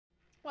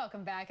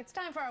Welcome back. It's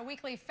time for our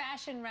weekly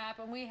fashion wrap,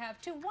 and we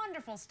have two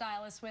wonderful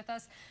stylists with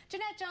us,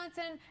 Jeanette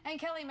Johnson and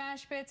Kelly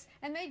Mashpitz,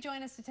 and they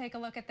join us to take a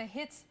look at the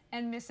hits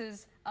and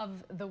misses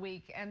of the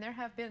week. And there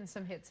have been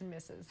some hits and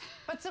misses.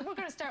 But so we're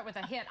going to start with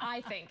a hit,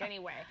 I think,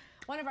 anyway.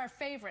 One of our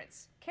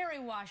favorites, Kerry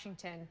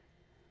Washington.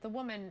 The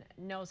woman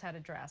knows how to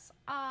dress.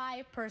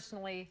 I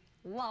personally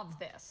love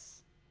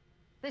this.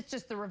 It's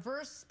just the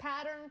reverse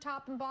pattern,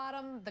 top and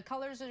bottom. The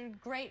colors are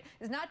great.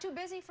 It's not too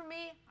busy for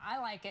me. I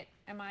like it.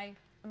 Am I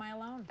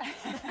alone?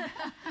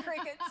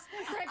 Crickets.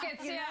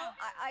 Crickets, you yeah.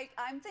 know,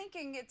 I'm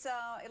thinking it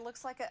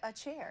looks like a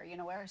chair, you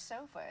know, or a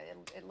sofa.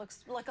 It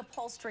looks like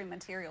upholstery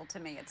material to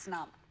me. It's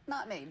not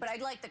me, but I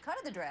like the cut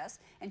of the dress,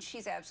 and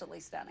she's absolutely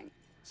stunning.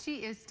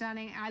 She is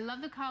stunning. I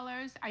love the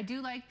colors. I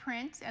do like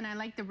print, and I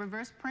like the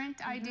reverse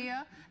print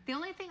idea. The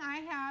only thing I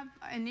have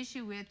an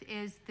issue with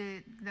is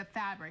the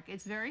fabric.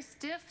 It's very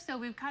stiff, so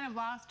we've kind of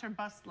lost her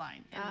bust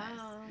line in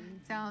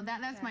this. So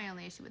that's my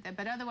only issue with it.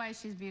 But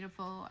otherwise, she's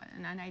beautiful,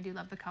 and I do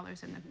love the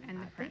colors and the print.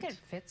 I think it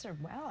fits her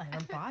well, and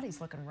her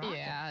body's looking rocky.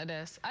 Yeah, it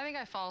is. I think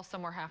I fall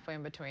somewhere halfway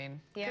in between.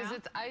 Yeah?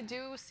 Because I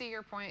do see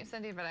your point,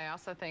 Cindy, but I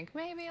also think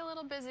maybe a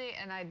little busy,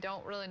 and I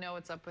don't really know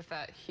what's up with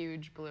that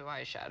huge blue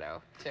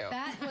eyeshadow, too.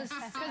 That was...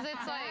 Because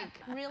it's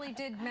like... really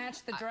did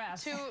match the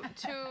dress.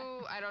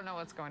 I don't know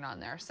what's going on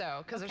there.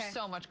 So, because there's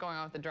so much going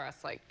on with the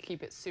dress, like,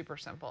 keep it super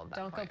simple at that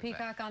Don't point, go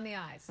peacock on the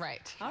eyes.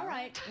 Right. All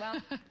right.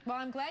 Well,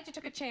 I'm glad you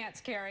took a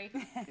chance, Kerry.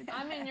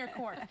 I'm in your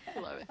court.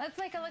 Love it. Let's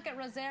take a look at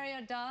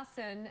Rosario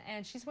Dawson,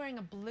 and she's wearing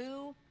a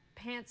blue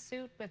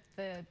pantsuit with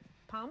the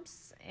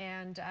pumps,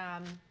 and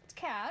it's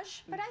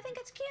cash, but I think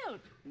it's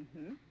cute.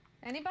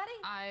 Anybody?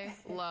 I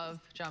love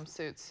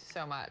jumpsuits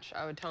so much.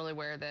 I would totally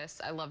wear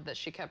this. I love that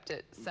she kept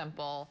it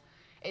simple.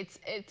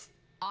 It's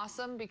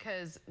awesome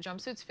because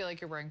jumpsuits feel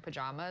like you're wearing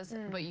pajamas,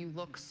 but you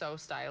look so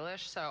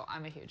stylish, so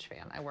I'm a huge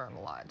fan. I wear them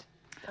a lot.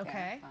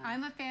 Okay.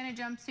 I'm a fan of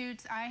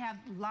jumpsuits. I have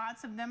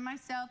lots of them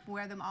myself,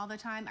 wear them all the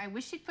time. I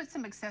wish she'd put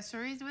some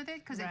accessories with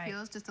it because it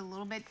feels just a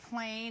little bit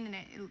plain and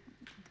it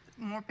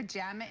more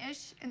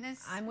pajama-ish in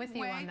this I'm with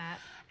you on that.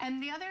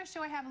 And the other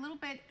issue I have a little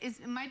bit is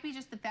it might be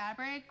just the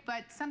fabric,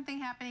 but something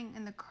happening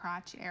in the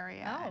crotch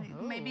area.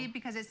 Oh. Maybe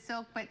because it's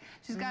silk, but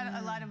she's got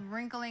a lot of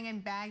wrinkling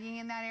and bagging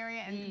in that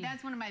area, and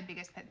that's one of my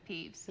biggest pet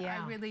peeves.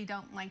 Yeah. I really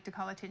don't like to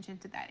call attention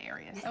to that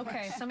area.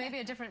 Okay, so maybe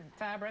a different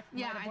fabric.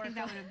 Yeah, I think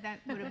that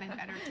would have been a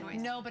better choice.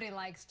 Nobody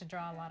likes to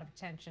draw a lot of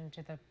attention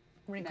to the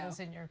wrinkles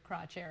in your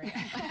crotch area.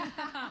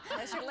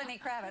 Unless you're Lenny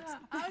Kravitz.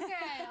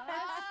 Okay,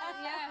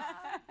 yes.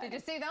 Did you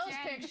see those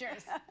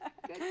pictures?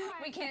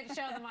 We can't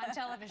show them on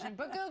television,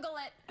 but Google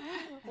it.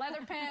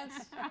 Leather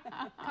pants,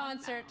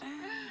 concert.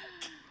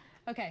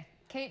 Okay,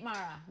 Kate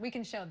Mara, we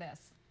can show this.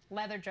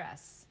 Leather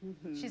dress.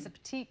 She's a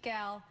petite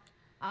gal.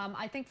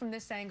 I think from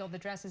this angle, the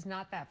dress is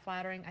not that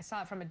flattering. I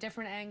saw it from a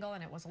different angle,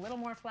 and it was a little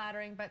more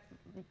flattering, but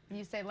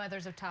you say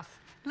leather's a tough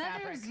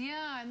fabric. Leather's,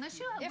 yeah, unless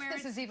you If wear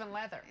this is even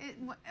leather.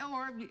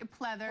 or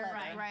pleather,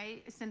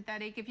 right,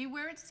 synthetic. If you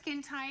wear it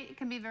skin tight, it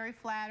can be very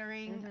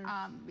flattering.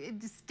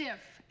 It's stiff,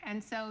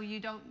 and so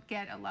you don't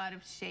get a lot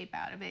of shape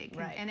out of it. It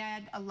can, and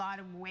add a lot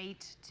of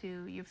weight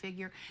to your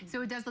figure.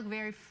 So it does look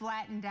very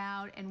flattened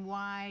out and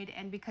wide,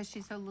 and because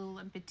she's so little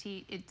and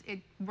petite, it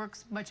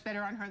works much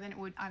better on her than it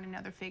would on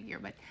another figure.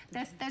 But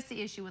that's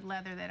the issue with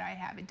leather that I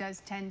have. It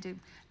does tend to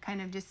kind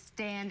of just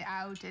stand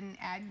out and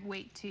add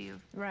weight to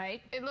you.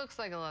 Right. It looks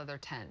like a leather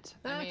tent.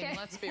 I mean,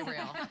 let's be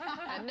real.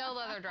 No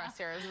leather dress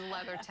here. This is a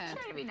leather tent.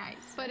 Try to be nice.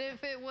 But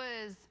if it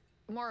was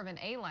more of an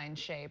A-line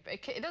shape,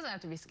 it doesn't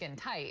have to be skin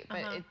tight,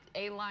 but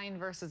A-line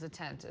versus a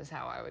tent is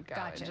how I would go.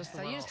 Gotcha. Just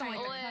so you just don't like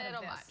the cut of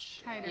little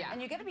this. much. Yeah.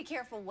 And you got to be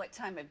careful what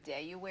time of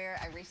day you wear.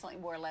 I recently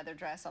wore a leather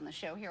dress on the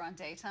show here on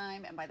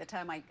Daytime, and by the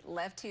time I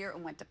left here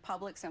and went to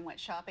Publix and went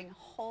shopping,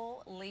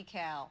 holy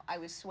cow, I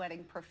was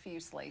sweating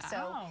profusely.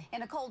 So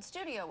in a cold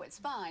studio, it's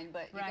fine,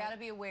 but you got to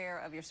be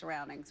aware of your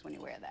surroundings when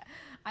you wear that.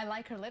 I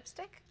like her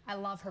lipstick. I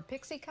love her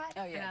pixie cut.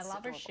 Oh, yeah, and I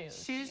love her adorable.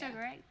 shoes. Shoes are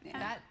great.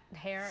 That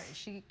hair,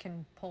 she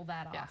can pull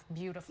that off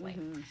beautifully.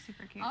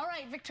 Super cute. All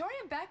right, Victoria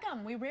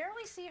Beckham. We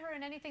rarely see her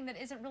in anything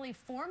that isn't really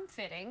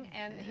form-fitting,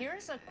 and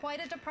here's quite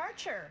a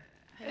departure.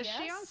 Is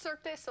she on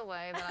Cirque du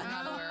Soleil that I'm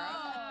not aware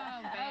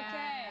of?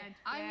 Okay.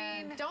 I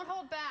mean, don't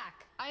hold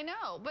back. I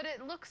know, but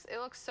it looks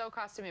so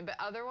costumey. But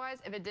otherwise,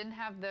 if it didn't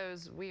have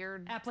those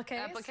weird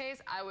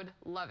appliques, I would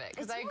love it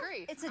because I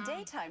agree. It's a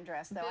daytime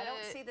dress, though. I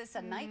don't see this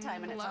at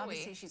nighttime, and it's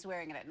obviously she's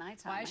wearing it at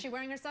nighttime. Why is she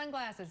wearing her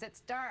sunglasses?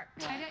 It's dark.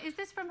 Is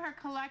this from her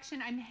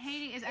collection? I'm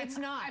hating it. It's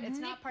not. It's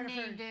not part of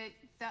her. It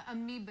the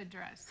amoeba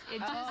dress. It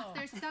just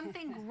there's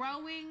something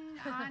growing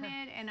on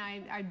it, and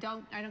I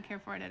don't care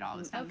for it at all.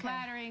 It's not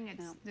flattering.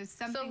 There's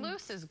something. So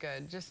loose is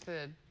good. Just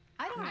the.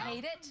 I don't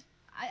hate it.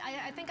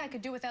 I think I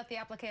could do without the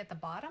applique at the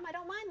bottom. I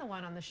don't mind the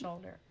one on the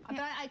shoulder.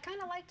 But I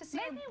kind of like to see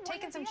her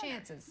taking some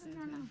chances.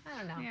 I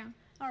don't know. Yeah.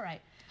 All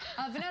right.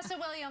 Vanessa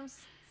Williams,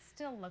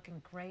 still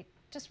looking great.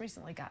 Just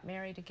recently got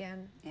married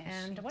again. Yes,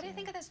 and what do you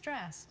think of this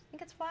dress?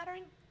 Think it's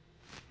flattering?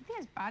 I think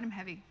it's bottom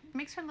heavy.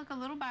 Makes her look a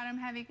little bottom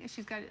heavy.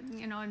 She's got,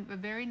 you know, a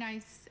very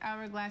nice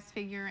hourglass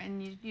figure,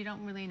 and you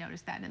don't really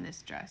notice that in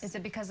this dress. Is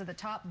it because of the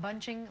top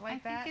bunching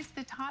like that? I think it's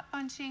the top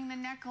bunching, the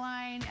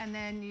neckline, and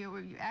then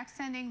you're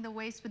accenting the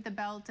waist with the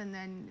belt, and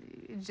then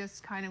it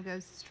just kind of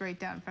goes straight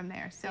down from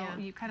there. So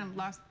you kind of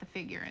lost the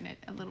figure in it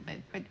a little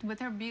bit. But with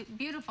her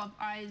beautiful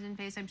eyes and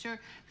face, I'm sure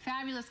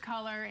fabulous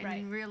color, and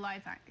in real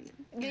life,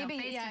 maybe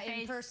face to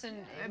face, in person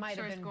it might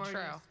have been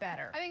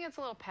better. I think it's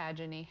a little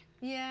pageant-y.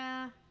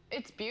 Yeah.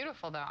 It's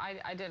beautiful, though.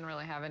 I didn't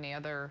really have any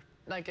other,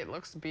 like, it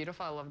looks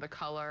beautiful. I love the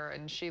color,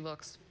 and she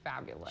looks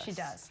fabulous. She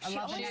does. She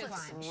love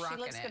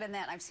looks good in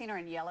that. I've seen her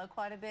in yellow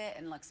quite a bit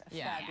and looks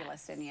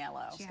fabulous in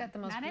yellow. She's got the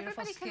most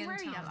beautiful skin tone. Not everybody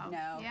can wear yellow.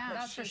 No,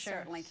 but she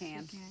certainly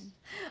can.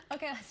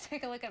 Okay, let's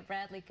take a look at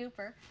Bradley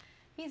Cooper.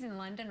 He's in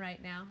London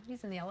right now.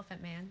 He's in The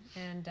Elephant Man,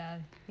 and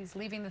he's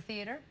leaving the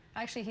theater.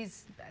 Actually,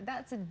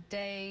 that's a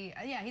day.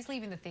 Yeah, he's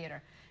leaving the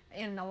theater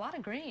in a lot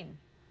of green.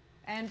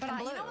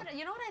 But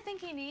you know what I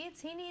think he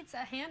needs? He needs a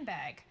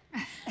handbag.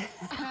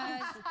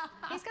 Because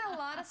he's got a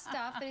lot of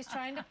stuff that he's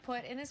trying to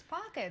put in his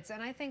pockets,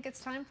 and I think it's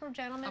time for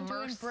gentlemen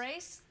to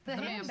embrace the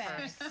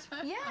handbag.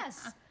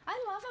 Yes,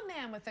 I love a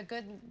man with a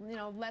good,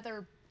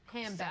 leather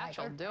handbag.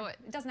 Satchel, do it.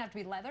 It doesn't have to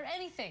be leather,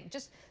 anything.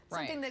 Just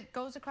something that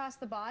goes across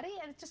the body,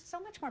 and it's just so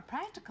much more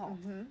practical.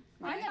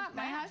 I got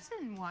my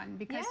husband one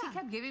because he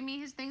kept giving me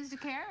his things to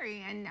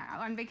carry, and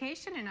on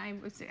vacation, and I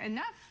was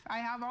enough. I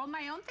have all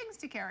my own things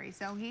to carry,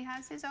 so he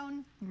has his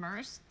own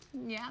Merce.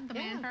 Yeah, the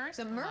man purse.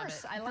 The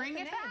Merce. I like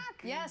Bring it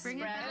back. Yes, bring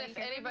it back. And if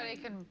anybody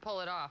can pull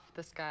it off,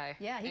 this guy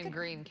in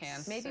green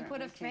can. Maybe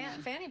put a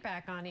fanny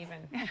pack on even.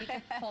 He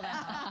can pull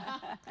that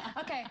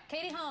off. Okay,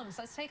 Katie Holmes.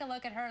 Let's take a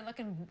look at her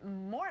looking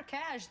more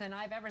cash than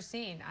I've ever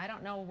seen. I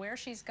don't know where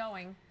she's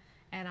going.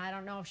 And I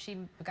don't know if she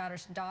got her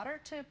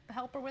daughter to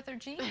help her with her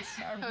jeans.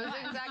 Or That was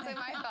exactly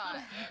my thought.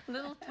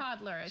 Little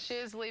toddler. She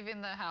is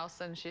leaving the house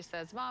and she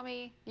says,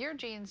 "Mommy, your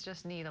jeans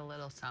just need a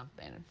little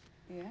something."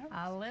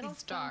 Yeah. A little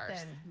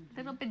stars. A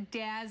little bit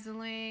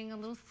dazzling, a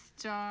little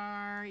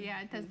star. Yeah,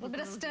 it does. A little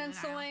bit of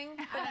stenciling.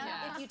 But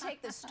if you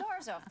take the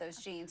stars off those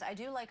jeans, I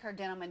do like her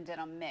denim and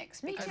denim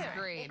mix. Me too.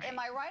 Agreed. Am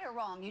I right or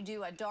wrong? You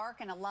do a dark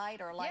and a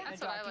light, or a light and a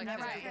dark. You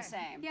never do the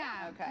same.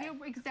 Yeah. Okay.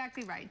 You're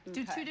exactly right.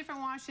 Do two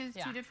different washes,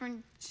 two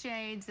different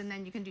shades, and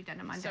then you can do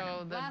denim on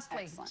denim.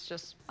 Lastly, it's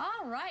just.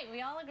 All right,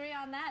 we all agree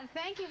on that.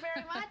 Thank you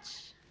very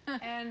much.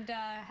 And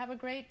have a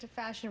great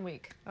fashion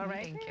week. All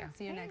right? Thank you.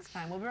 See you next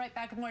time. We'll be right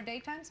back with more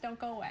Daytimes. Don't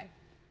go away.